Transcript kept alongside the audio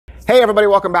Hey everybody,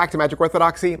 welcome back to Magic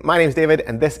Orthodoxy. My name is David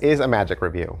and this is a magic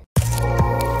review.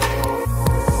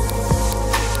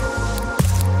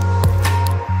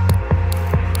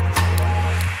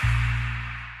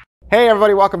 Hey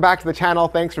everybody, welcome back to the channel.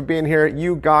 Thanks for being here.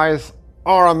 You guys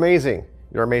are amazing.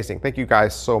 You're amazing. Thank you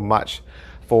guys so much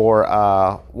for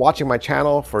watching my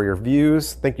channel, for your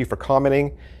views. Thank you for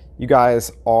commenting. You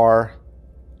guys are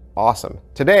awesome.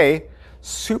 Today,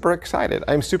 super excited.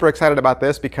 I'm super excited about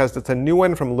this because it's a new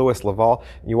one from Lewis LeVal.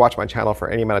 You watch my channel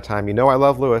for any amount of time, you know I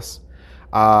love Lewis.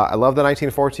 I love the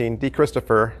 1914, D.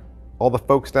 Christopher, all the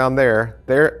folks down there.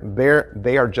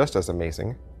 They are just as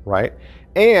amazing, right?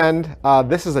 And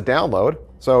this is a download,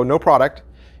 so no product.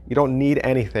 You don't need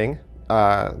anything.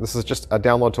 This is just a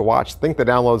download to watch. I think the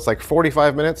download's like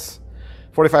 45 minutes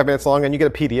long, and you get a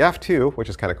PDF too, which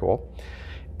is kind of cool.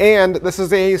 And this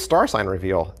is a star sign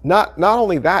reveal. Not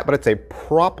only that, but it's a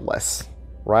propless,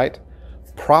 right?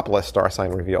 Propless star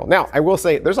sign reveal. Now, I will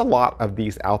say there's a lot of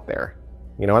these out there,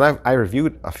 you know, and I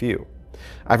reviewed a few.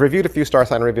 I've reviewed a few star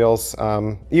sign reveals.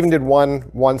 Even did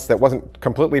one once that wasn't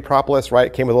completely propless, right?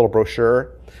 It came with a little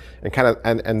brochure and kind of,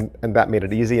 and that made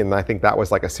it easy. And I think that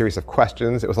was like a series of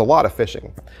questions. It was a lot of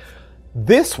fishing.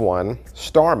 This one,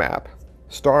 Star Map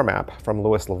from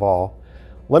Lewis LeVal.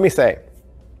 Let me say,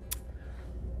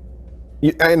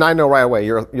 and I know right away,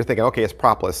 you're thinking, okay, it's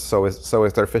propless, so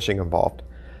is there fishing involved?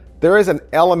 There is an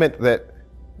element that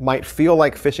might feel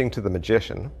like fishing to the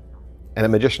magician, and the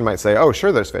magician might say, oh,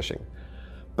 sure, there's fishing.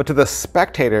 But to the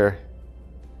spectator,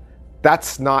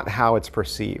 that's not how it's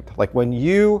perceived. Like when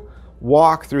you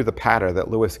walk through the pattern that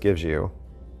Lewis gives you,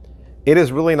 it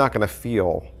is really not going to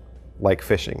feel like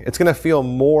fishing. It's going to feel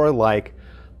more like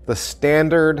the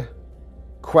standard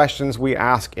questions we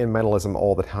ask in mentalism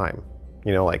all the time.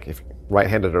 You know, like if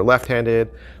right-handed or left-handed,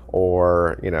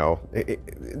 or, you know,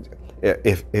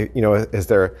 if you know, is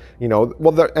there, you know,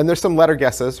 well, and there's some letter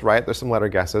guesses, right? There's some letter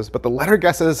guesses, but the letter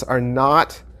guesses are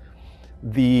not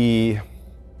the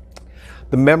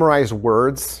memorized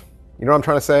words. You know what I'm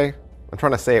trying to say? I'm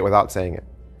trying to say it without saying it.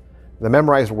 The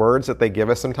memorized words that they give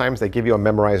us sometimes, they give you a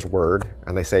memorized word,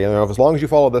 and they say, you know, as long as you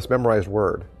follow this memorized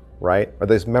word, right? Or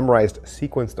this memorized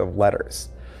sequence of letters,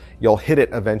 you'll hit it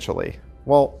eventually.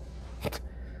 Well,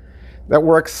 that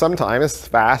works sometimes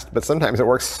fast, but sometimes it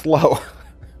works slow,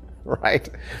 right?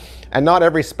 And not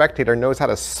every spectator knows how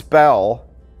to spell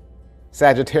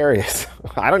Sagittarius.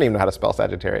 I don't even know how to spell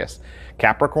Sagittarius.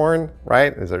 Capricorn,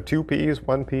 right? Is there 2 P's,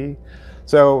 1 P?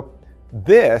 So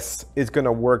this is going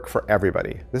to work for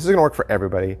everybody. This is going to work for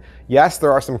everybody. Yes,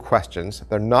 there are some questions.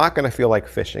 They're not going to feel like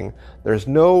fishing. There's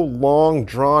no long,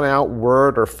 drawn-out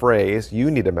word or phrase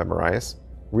you need to memorize,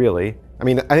 really. I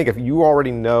mean, I think if you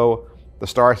already know the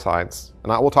star signs,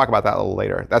 and we'll talk about that a little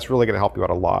later, that's really going to help you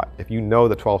out a lot if you know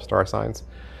the 12 star signs.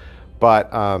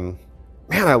 But man,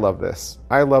 I love this.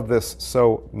 I love this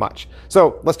so much.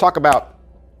 So let's talk about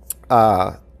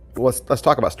let's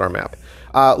talk about Star Map.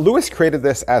 Lewis created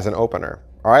this as an opener.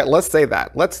 All right, let's say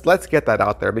that. Let's get that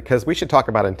out there because we should talk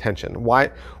about intention.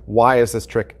 Why is this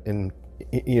trick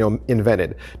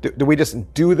invented? Do we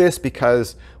just do this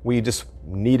because we just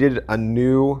needed a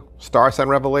new star sign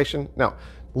revelation? No.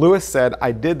 Lewis said,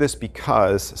 I did this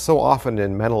because so often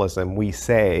in mentalism we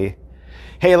say,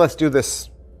 hey, let's do this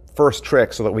first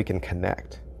trick so that we can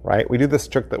connect, right? We do this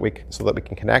trick so that we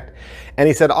can connect. And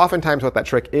he said oftentimes what that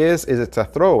trick is it's a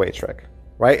throwaway trick,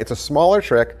 right? It's a smaller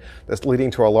trick that's leading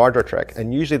to a larger trick.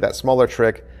 And usually that smaller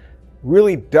trick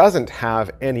really doesn't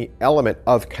have any element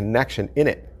of connection in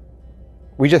it.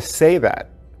 We just say that.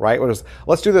 Right?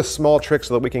 Let's do this small trick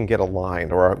so that we can get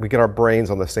aligned, or we get our brains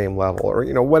on the same level, or,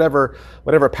 you know, whatever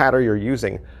pattern you're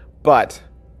using. But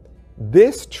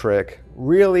this trick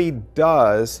really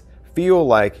does feel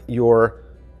like you're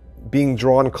being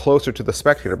drawn closer to the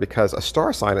spectator because a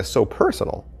star sign is so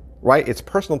personal, right? It's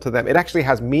personal to them. It actually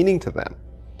has meaning to them.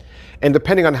 And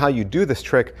depending on how you do this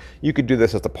trick, you could do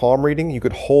this as a palm reading. You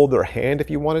could hold their hand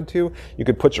if you wanted to. You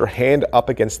could put your hand up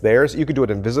against theirs. You could do it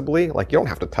invisibly. Like, you don't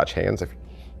have to touch hands if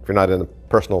you're not in a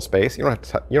personal space. You don't have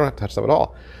to touch them at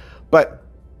all. But,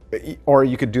 or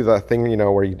you could do the thing, you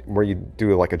know, where you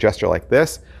do like a gesture like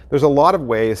this. There's a lot of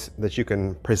ways that you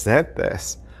can present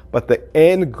this, but the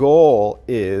end goal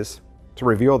is to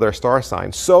reveal their star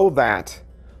sign so that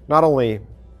not only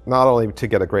to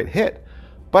get a great hit,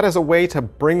 but as a way to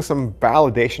bring some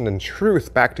validation and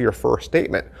truth back to your first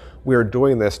statement. We're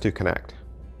doing this to connect,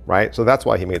 right? So that's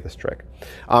why he made this trick.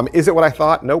 Is it what I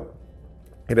thought? Nope.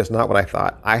 It is not what I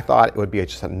thought. I thought it would be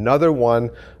just another one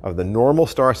of the normal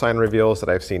star sign reveals that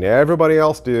I've seen everybody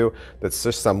else do. That's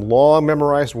just some long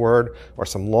memorized word or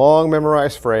some long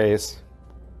memorized phrase.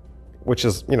 which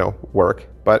is, work,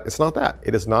 but it's not that.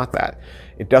 It is not that.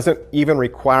 It doesn't even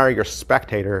require your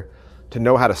spectator to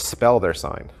know how to spell their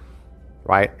sign,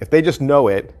 right? If they just know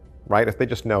it, right? If they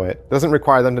just know it, doesn't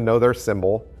require them to know their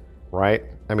symbol, right?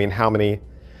 I mean,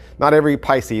 not every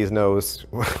Pisces knows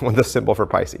the symbol for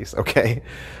Pisces, okay?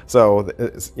 So,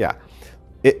 yeah,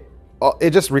 it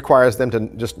just requires them to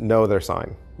just know their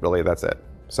sign, really, that's it.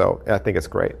 So I think it's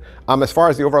great. As far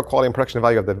as the overall quality and production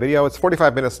value of the video, it's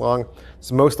 45 minutes long.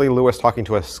 It's mostly Lewis talking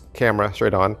to a camera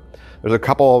straight on. There's a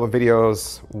couple of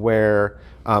videos where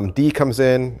D comes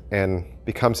in and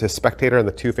becomes his spectator and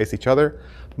the two face each other.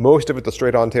 Most of it's a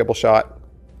straight on table shot.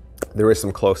 There is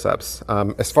some close-ups.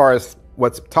 As far as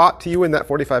what's taught to you in that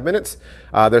 45 minutes,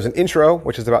 there's an intro,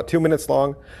 which is about 2 minutes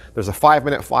long. There's a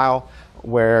 5-minute file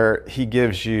where he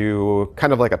gives you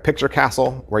kind of like a picture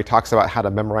castle where he talks about how to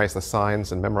memorize the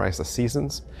signs and memorize the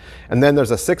seasons. And then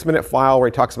there's a 6-minute file where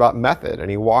he talks about method,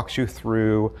 and he walks you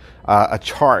through a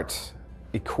chart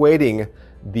equating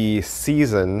the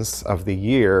seasons of the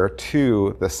year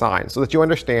to the sign so that you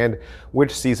understand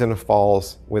which season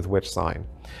falls with which sign.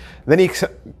 Then he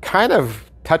kind of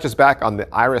touches back on the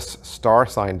Iris star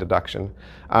sign deduction.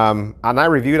 And I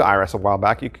reviewed Iris a while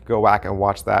back. You could go back and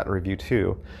watch that review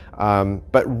too.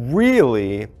 But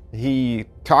really, he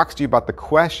talks to you about the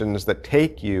questions that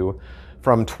take you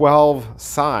from 12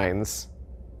 signs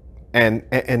and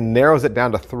narrows it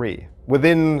down to 3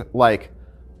 within like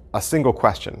a single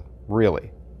question,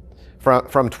 really.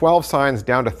 From 12 signs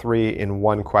down to 3 in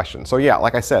one question. So yeah,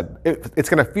 like I said, it's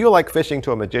going to feel like fishing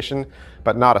to a magician,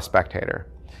 but not a spectator.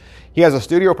 He has a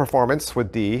studio performance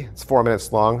with D. It's 4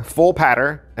 minutes long, full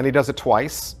patter, and he does it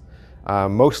twice,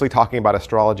 mostly talking about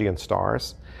astrology and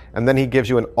stars. And then he gives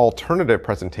you an alternative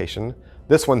presentation.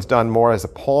 This one's done more as a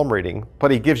palm reading,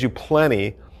 but he gives you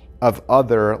plenty of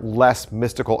other less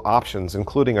mystical options,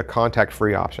 including a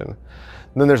contact-free option.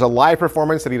 And then there's a live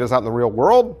performance that he does out in the real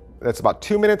world. That's about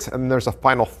 2 minutes, and then there's a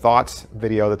final thoughts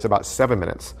video that's about 7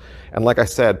 minutes. And like I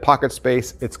said, Pocket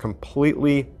Space, it's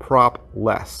completely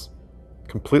prop-less.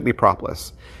 Completely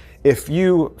propless. If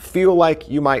you feel like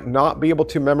you might not be able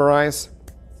to memorize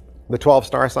the 12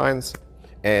 star signs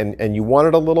and you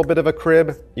wanted a little bit of a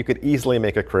crib, you could easily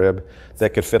make a crib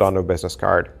that could fit onto a business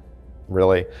card,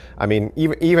 really. I mean,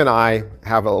 even I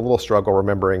have a little struggle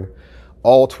remembering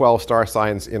all 12 star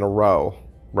signs in a row,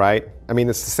 right? I mean,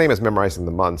 it's the same as memorizing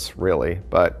the months, really.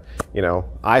 But,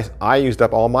 I used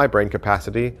up all my brain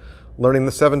capacity learning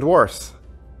the 7 dwarfs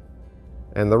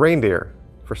and the reindeer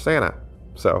for Santa.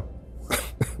 So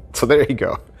there you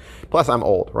go. Plus I'm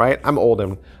old, right? I'm old,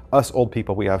 and us old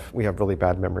people, we have really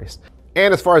bad memories.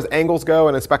 And as far as angles go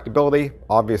and inspectability,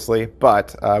 obviously,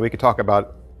 but we could talk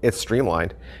about it's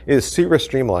streamlined. It is super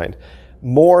streamlined,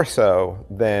 more so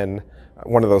than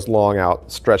one of those long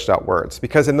out, stretched out words.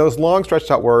 Because in those long stretched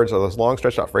out words or those long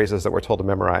stretched out phrases that we're told to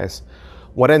memorize,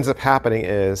 what ends up happening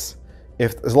is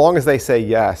as long as they say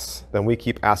yes, then we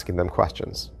keep asking them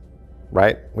questions,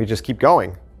 right? We just keep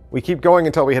going. We keep going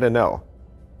until we hit a no.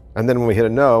 And then when we hit a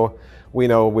no, we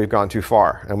know we've gone too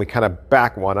far. And we kind of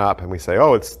back one up and we say,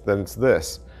 oh, then it's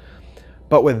this.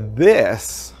 But with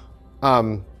this,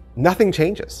 nothing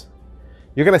changes.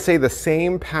 You're going to say the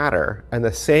same pattern and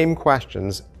the same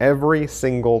questions every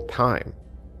single time.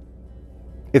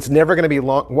 It's never going to be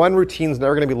long. One routine's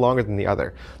never going to be longer than the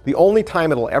other. The only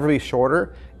time it'll ever be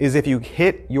shorter is if you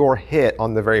hit your hit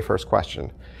on the very first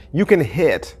question. You can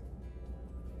hit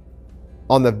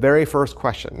on the very first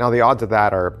question. Now the odds of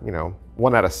that are,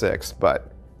 1 out of 6,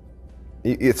 but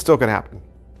it's still going to happen.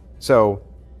 So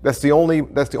that's the only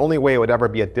way it would ever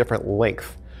be a different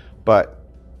length. But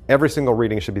every single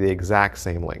reading should be the exact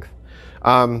same length.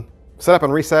 Set up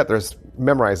and reset, there's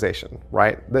memorization,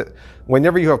 right?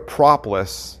 Whenever you have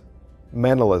propless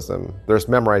mentalism, there's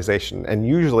memorization, and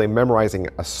usually memorizing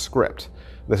a script.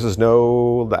 This is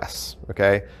no less,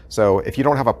 okay? So if you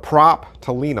don't have a prop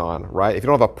to lean on, right? If you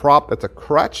don't have a prop that's a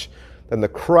crutch, then the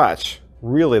crutch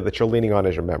really that you're leaning on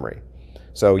is your memory.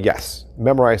 So yes,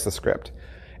 memorize the script.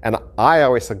 And I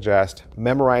always suggest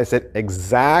memorize it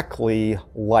exactly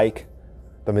like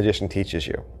the magician teaches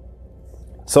you.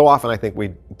 So often I think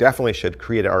we definitely should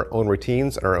create our own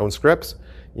routines and our own scripts,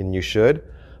 and you should.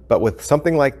 But with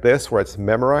something like this where it's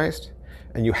memorized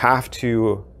and you have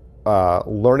to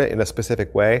learn it in a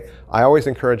specific way, I always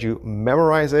encourage you,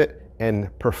 memorize it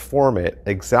and perform it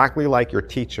exactly like your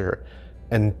teacher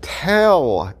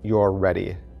until you're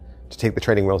ready to take the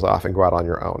training wheels off and go out on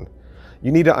your own.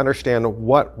 You need to understand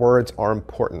what words are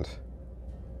important.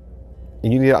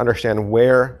 And you need to understand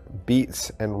where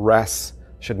beats and rests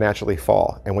should naturally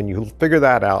fall. And when you figure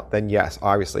that out, then yes,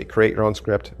 obviously, create your own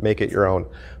script, make it your own.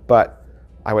 But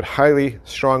I would highly,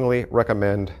 strongly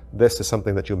recommend this is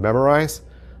something that you memorize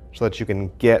so that you can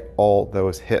get all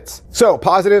those hits. So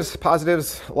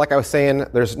positives, like I was saying,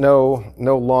 there's no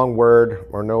long word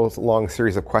or no long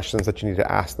series of questions that you need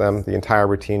to ask them. The entire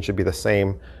routine should be the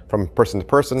same from person to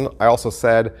person. I also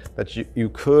said that you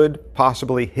could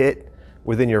possibly hit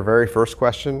within your very first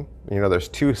question. You know, there's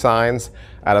 2 signs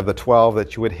out of the 12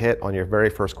 that you would hit on your very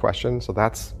first question. So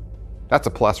that's a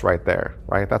plus right there,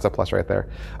 right? That's a plus right there.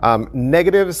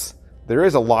 Negatives, there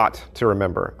is a lot to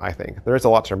remember, I think. There is a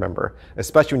lot to remember,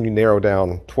 especially when you narrow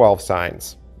down 12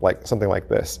 signs, like something like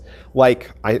this.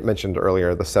 Like I mentioned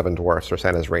earlier, the 7 dwarfs or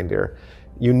Santa's reindeer.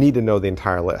 You need to know the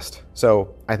entire list.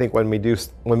 So I think when we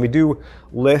do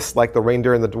lists like the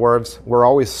reindeer and the dwarves, we're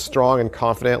always strong and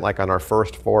confident, like on our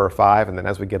first 4 or 5. And then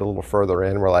as we get a little further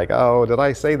in, we're like, oh, did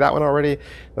I say that one already?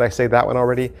 Did I say that one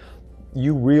already?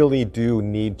 You really do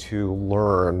need to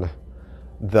learn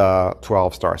the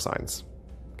 12 star signs,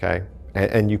 okay?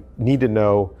 And you need to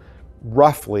know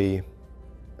roughly,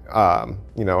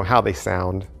 you know, how they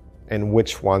sound and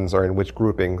which ones are in which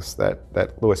groupings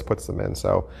that Lewis puts them in.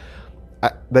 So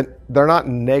they're not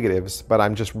negatives, but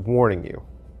I'm just warning you,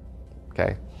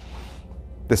 okay?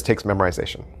 This takes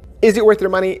memorization. Is it worth your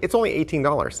money? It's only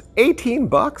 $18. 18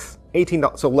 bucks?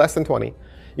 $18, so less than 20.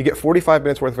 You get 45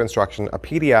 minutes worth of instruction, a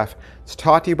PDF. It's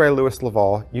taught to you by Lewis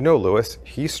LeVal. You know Lewis,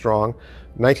 he's strong.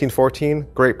 1914,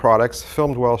 great products,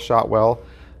 filmed well, shot well.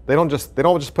 They don't just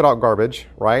put out garbage,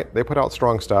 right? They put out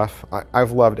strong stuff.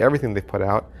 I've loved everything they've put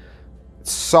out.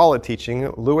 Solid teaching.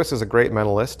 Lewis is a great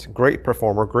mentalist, great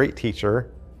performer, great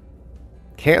teacher.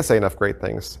 Can't say enough great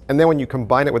things. And then when you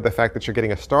combine it with the fact that you're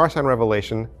getting a star sign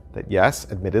revelation that,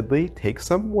 yes, admittedly takes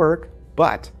some work,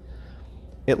 but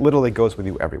it literally goes with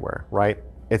you everywhere, right?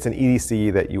 It's an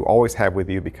EDC that you always have with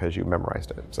you because you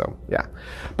memorized it. So yeah,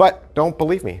 but don't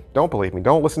believe me. Don't believe me.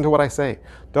 Don't listen to what I say.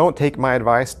 Don't take my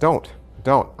advice. Don't.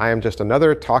 I am just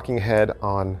another talking head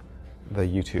on the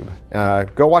YouTube.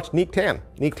 Go watch Neek Tan.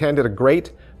 Neek Tan did a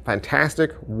great,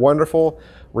 fantastic, wonderful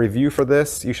review for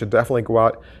this. You should definitely go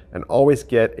out and always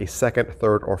get a second,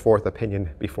 third, or fourth opinion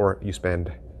before you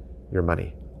spend your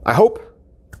money. I hope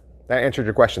that answered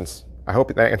your questions. I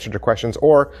hope that answered your questions,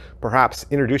 or perhaps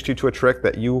introduced you to a trick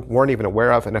that you weren't even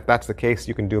aware of. And if that's the case,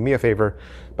 you can do me a favor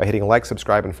by hitting like,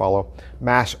 subscribe, and follow.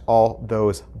 Mash all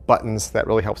those buttons. That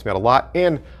really helps me out a lot.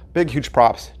 And big, huge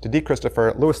props to D.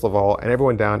 Christopher, Lewis LeVal, and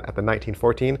everyone down at the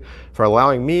 1914 for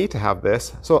allowing me to have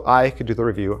this so I could do the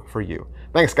review for you.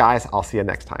 Thanks, guys. I'll see you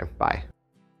next time. Bye.